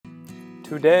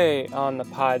Today on the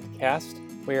podcast,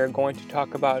 we are going to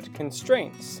talk about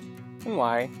constraints and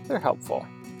why they're helpful.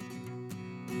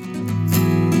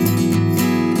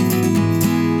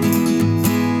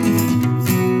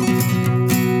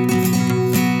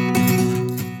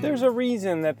 There's a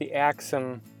reason that the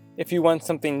axiom, if you want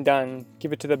something done,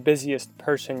 give it to the busiest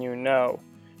person you know,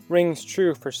 rings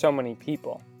true for so many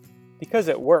people. Because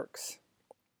it works.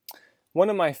 One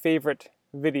of my favorite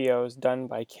videos done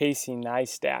by Casey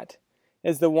Neistat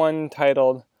is the one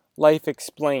titled Life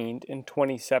Explained in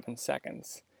 27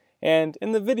 Seconds. And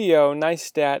in the video,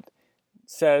 Neistat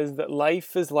says that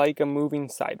life is like a moving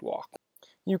sidewalk.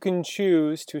 You can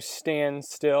choose to stand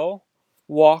still,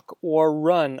 walk, or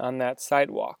run on that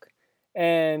sidewalk.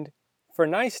 And for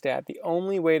Neistat, the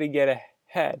only way to get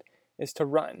ahead is to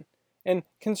run. And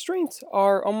constraints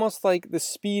are almost like the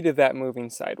speed of that moving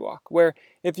sidewalk, where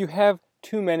if you have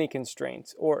too many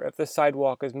constraints, or if the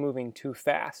sidewalk is moving too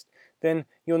fast, then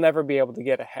you'll never be able to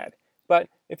get ahead. But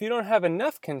if you don't have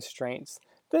enough constraints,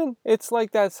 then it's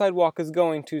like that sidewalk is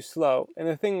going too slow, and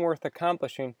the thing worth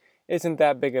accomplishing isn't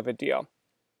that big of a deal.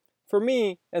 For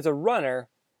me, as a runner,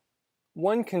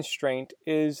 one constraint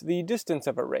is the distance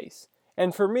of a race.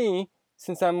 And for me,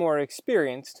 since I'm more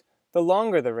experienced, the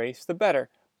longer the race, the better.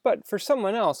 But for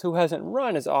someone else who hasn't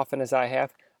run as often as I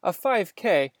have, a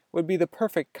 5K would be the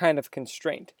perfect kind of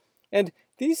constraint. And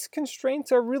these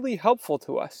constraints are really helpful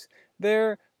to us.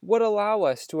 They're what allow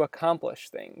us to accomplish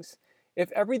things.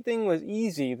 If everything was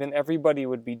easy, then everybody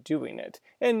would be doing it,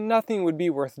 and nothing would be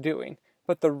worth doing.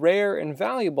 But the rare and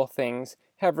valuable things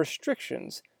have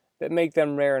restrictions that make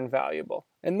them rare and valuable,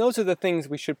 and those are the things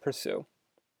we should pursue.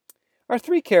 Our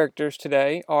three characters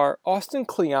today are Austin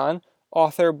Kleon,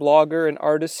 author, blogger, and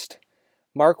artist;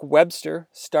 Mark Webster,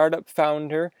 startup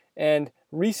founder and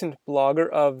recent blogger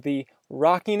of the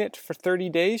Rocking It for 30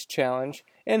 Days challenge;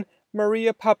 and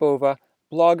Maria Popova,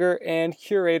 blogger and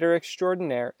curator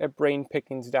extraordinaire at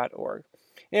brainpickings.org.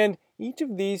 And each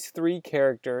of these three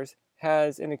characters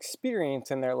has an experience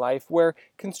in their life where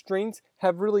constraints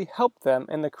have really helped them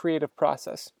in the creative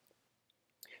process.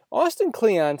 Austin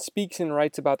Kleon speaks and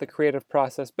writes about the creative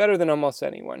process better than almost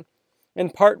anyone, in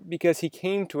part because he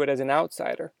came to it as an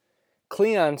outsider.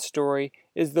 Kleon's story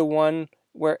is the one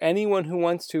where anyone who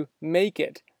wants to make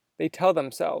it, they tell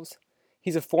themselves.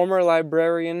 He's a former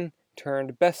librarian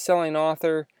turned best-selling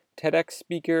author, TEDx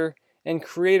speaker, and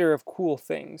creator of cool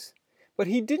things. But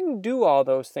he didn't do all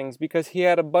those things because he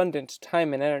had abundant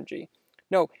time and energy.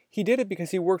 No, he did it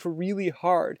because he worked really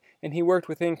hard, and he worked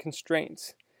within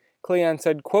constraints. Kleon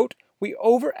said, quote, "We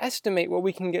overestimate what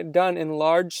we can get done in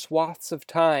large swaths of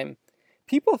time.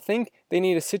 People think they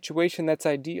need a situation that's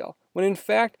ideal, when in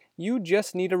fact you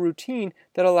just need a routine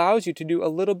that allows you to do a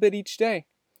little bit each day.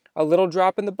 A little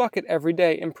drop in the bucket every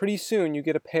day, and pretty soon you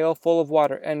get a pail full of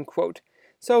water," end quote.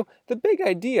 So the big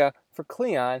idea for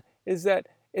Kleon is that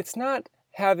it's not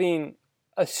having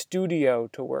a studio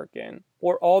to work in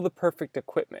or all the perfect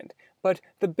equipment, but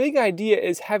the big idea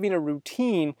is having a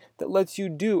routine that lets you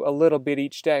do a little bit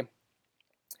each day.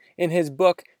 In his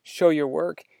book, Show Your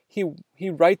Work, he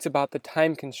writes about the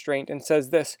time constraint and says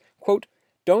this, quote,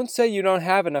 "Don't say you don't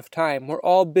have enough time. We're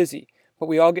all busy, but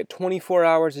we all get 24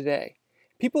 hours a day.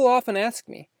 People often ask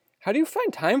me, how do you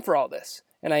find time for all this?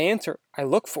 And I answer, I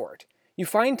look for it. You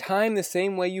find time the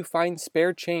same way you find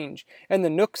spare change and the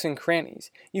nooks and crannies.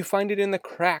 You find it in the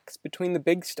cracks between the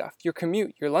big stuff, your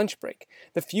commute, your lunch break,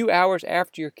 the few hours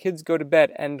after your kids go to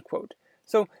bed," end quote.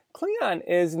 So Kleon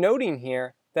is noting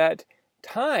here that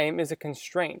time is a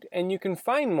constraint, and you can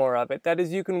find more of it. That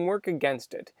is, you can work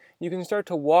against it. You can start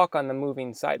to walk on the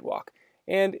moving sidewalk.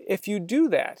 And if you do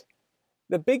that,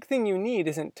 the big thing you need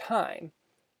isn't time,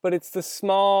 but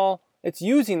it's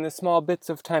using the small bits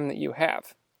of time that you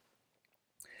have.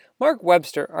 Mark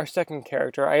Webster, our second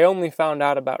character, I only found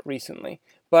out about recently,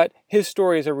 but his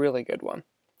story is a really good one.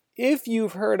 If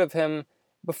you've heard of him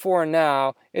before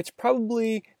now, it's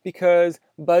probably because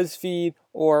BuzzFeed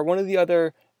or one of the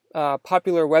other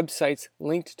popular websites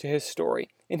linked to his story.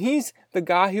 And he's the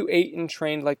guy who ate and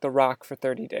trained like The Rock for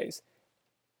 30 days.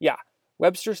 Yeah,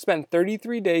 Webster spent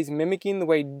 33 days mimicking the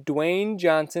way Dwayne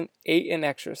Johnson ate and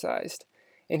exercised.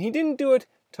 And he didn't do it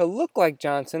to look like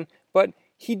Johnson, but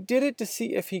he did it to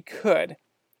see if he could.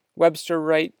 Webster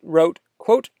wrote,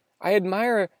 quote, "I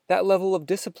admire that level of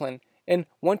discipline and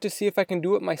want to see if I can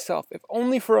do it myself, if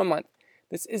only for a month.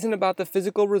 This isn't about the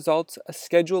physical results a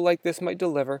schedule like this might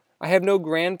deliver. I have no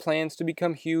grand plans to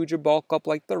become huge or bulk up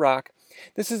like The Rock.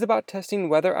 This is about testing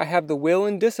whether I have the will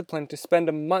and discipline to spend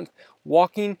a month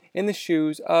walking in the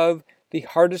shoes of the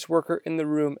hardest worker in the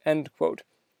room," end quote.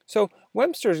 So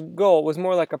Webster's goal was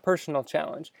more like a personal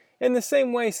challenge. In the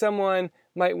same way someone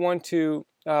might want to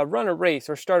run a race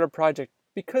or start a project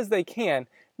because they can,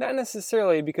 not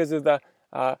necessarily because of the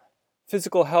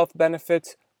physical health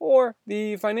benefits or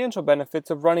the financial benefits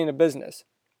of running a business.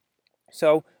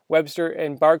 So Webster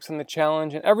embarks on the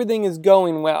challenge and everything is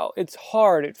going well. It's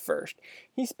hard at first.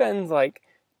 He spends like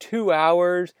 2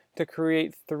 hours to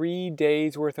create 3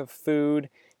 days worth of food.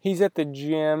 He's at the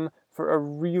gym for a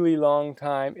really long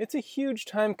time. It's a huge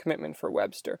time commitment for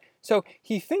Webster. So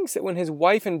he thinks that when his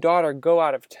wife and daughter go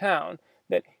out of town,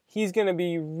 that he's going to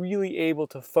be really able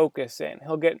to focus in.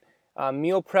 He'll get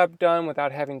meal prep done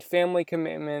without having family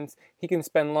commitments. He can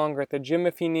spend longer at the gym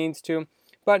if he needs to.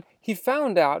 But he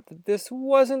found out that this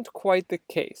wasn't quite the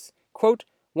case. Quote,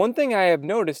 "One thing I have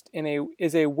noticed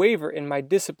is a waiver in my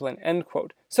discipline," end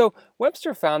quote. So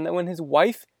Webster found that when his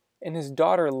wife and his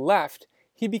daughter left,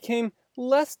 he became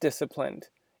less disciplined,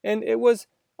 and it was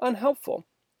unhelpful.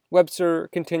 Webster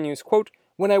continues, quote,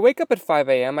 "When I wake up at 5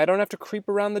 a.m., I don't have to creep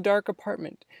around the dark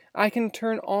apartment. I can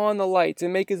turn on the lights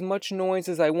and make as much noise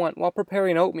as I want while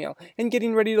preparing oatmeal and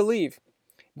getting ready to leave.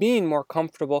 Being more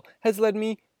comfortable has led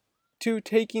me to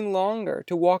taking longer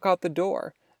to walk out the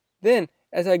door. Then,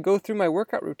 as I go through my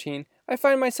workout routine, I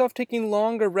find myself taking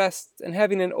longer rests and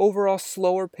having an overall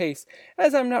slower pace,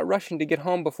 as I'm not rushing to get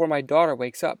home before my daughter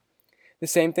wakes up. The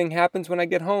same thing happens when I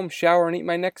get home, shower, and eat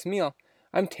my next meal.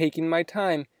 I'm taking my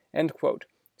time," end quote.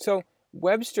 So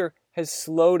Webster has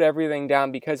slowed everything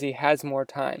down because he has more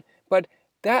time, but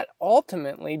that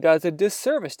ultimately does a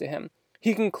disservice to him.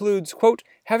 He concludes, quote,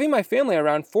 "Having my family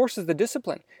around forces the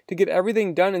discipline. To get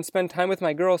everything done and spend time with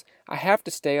my girls, I have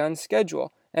to stay on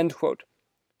schedule," end quote.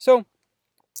 So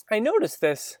I noticed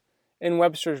this in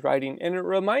Webster's writing, and it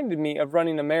reminded me of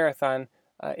running a marathon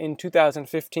in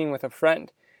 2015 with a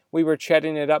friend. We were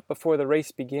chatting it up before the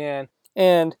race began,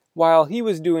 and while he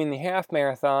was doing the half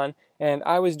marathon and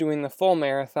I was doing the full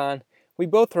marathon, we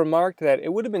both remarked that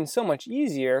it would have been so much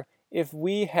easier if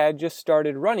we had just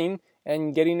started running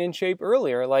and getting in shape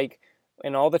earlier, like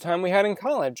in all the time we had in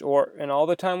college, or in all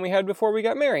the time we had before we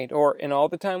got married, or in all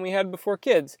the time we had before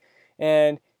kids.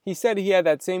 And he said he had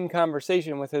that same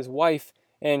conversation with his wife,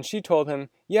 and she told him,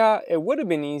 yeah, it would have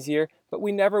been easier, but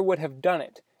we never would have done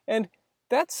it. And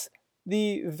that's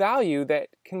the value that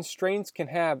constraints can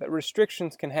have, that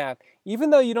restrictions can have.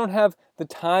 Even though you don't have the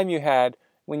time you had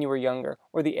when you were younger,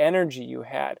 or the energy you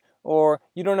had, or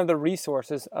you don't have the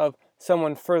resources of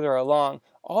someone further along,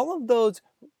 all of those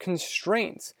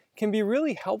constraints can be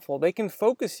really helpful. They can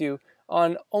focus you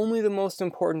on only the most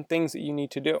important things that you need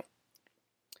to do.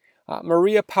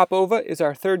 Maria Popova is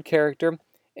our third character,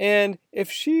 and if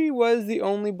she was the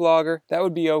only blogger, that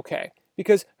would be okay,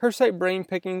 because her site Brain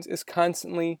Pickings is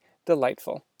constantly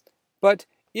delightful. But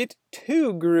it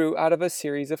too grew out of a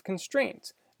series of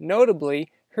constraints,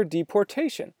 notably her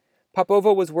deportation.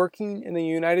 Popova was working in the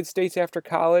United States after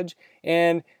college,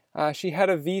 and she had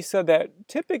a visa that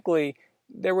typically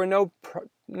there were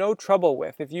no trouble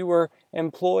with. If you were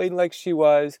employed like she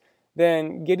was,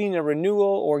 then getting a renewal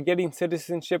or getting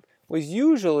citizenship was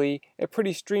usually a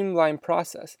pretty streamlined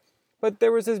process. But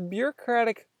there was this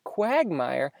bureaucratic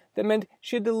quagmire that meant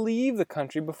she had to leave the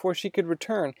country before she could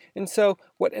return. And so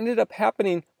what ended up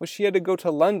happening was she had to go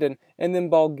to London and then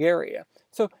Bulgaria.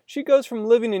 So she goes from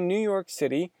living in New York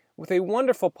City with a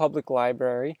wonderful public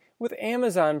library, with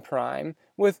Amazon Prime,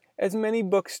 with as many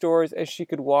bookstores as she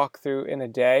could walk through in a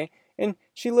day, and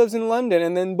she lives in London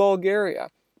and then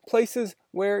Bulgaria, places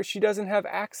where she doesn't have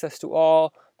access to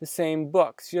all the same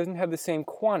books. She doesn't have the same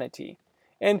quantity.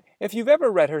 And if you've ever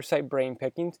read her site Brain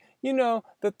Pickings, you know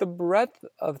that the breadth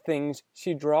of things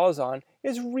she draws on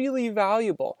is really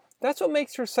valuable. That's what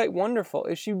makes her site wonderful,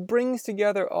 is she brings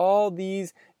together all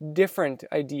these different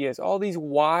ideas, all these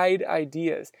wide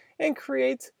ideas, and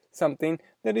creates something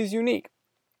that is unique.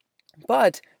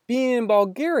 But being in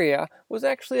Bulgaria was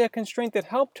actually a constraint that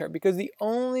helped her, because the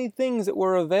only things that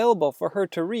were available for her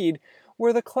to read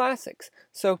were the classics.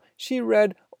 So she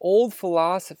read old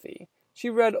philosophy. She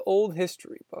read old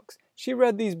history books. She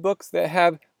read these books that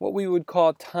have what we would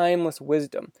call timeless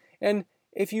wisdom. And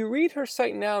if you read her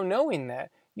site now knowing that,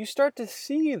 you start to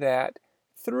see that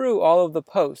through all of the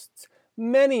posts.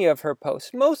 Many of her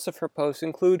posts, most of her posts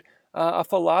include a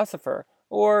philosopher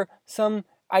or some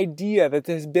idea that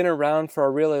has been around for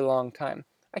a really long time.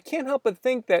 I can't help but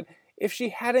think that if she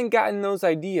hadn't gotten those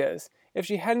ideas, if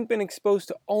she hadn't been exposed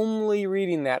to only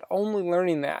reading that, only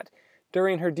learning that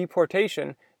during her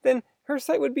deportation, then her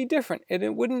site would be different, and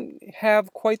it wouldn't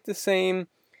have quite the same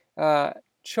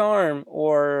charm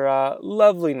or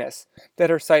loveliness that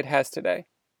her site has today.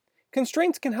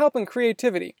 Constraints can help in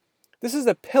creativity. This is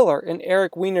a pillar in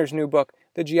Eric Weiner's new book,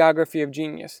 The Geography of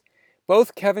Genius.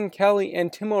 Both Kevin Kelly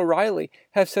and Tim O'Reilly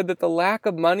have said that the lack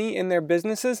of money in their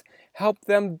businesses helped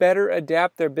them better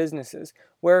adapt their businesses,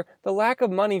 where the lack of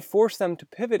money forced them to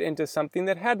pivot into something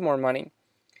that had more money.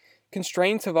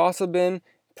 Constraints have also been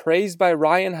praised by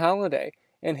Ryan Holiday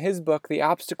in his book, The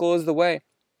Obstacle is the Way.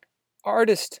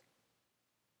 Artist,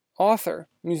 author,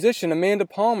 musician Amanda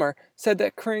Palmer said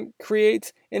that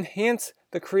creates enhance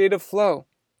the creative flow.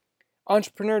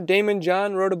 Entrepreneur Damon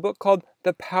John wrote a book called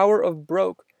The Power of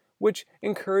Broke, which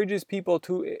encourages people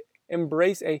to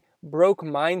embrace a broke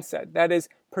mindset. That is,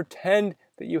 pretend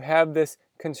that you have this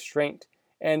constraint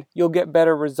and you'll get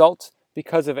better results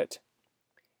because of it.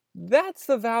 That's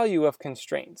the value of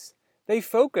constraints. They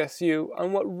focus you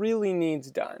on what really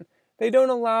needs done. They don't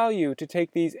allow you to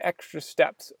take these extra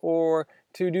steps or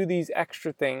to do these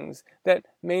extra things that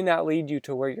may not lead you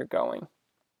to where you're going.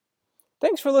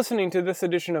 Thanks for listening to this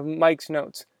edition of Mike's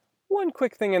Notes. One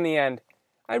quick thing in the end.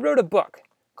 I wrote a book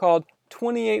called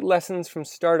 28 Lessons from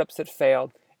Startups That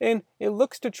Failed, and it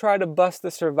looks to try to bust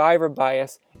the survivor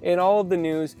bias in all of the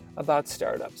news about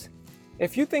startups.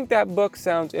 If you think that book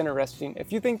sounds interesting,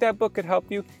 if you think that book could help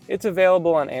you, it's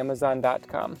available on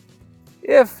Amazon.com.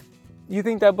 If you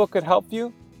think that book could help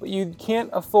you, but you can't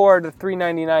afford a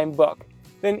 $3.99 book,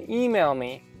 then email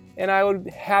me, and I would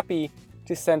be happy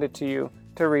to send it to you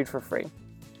to read for free.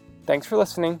 Thanks for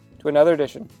listening to another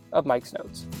edition of Mike's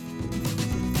Notes.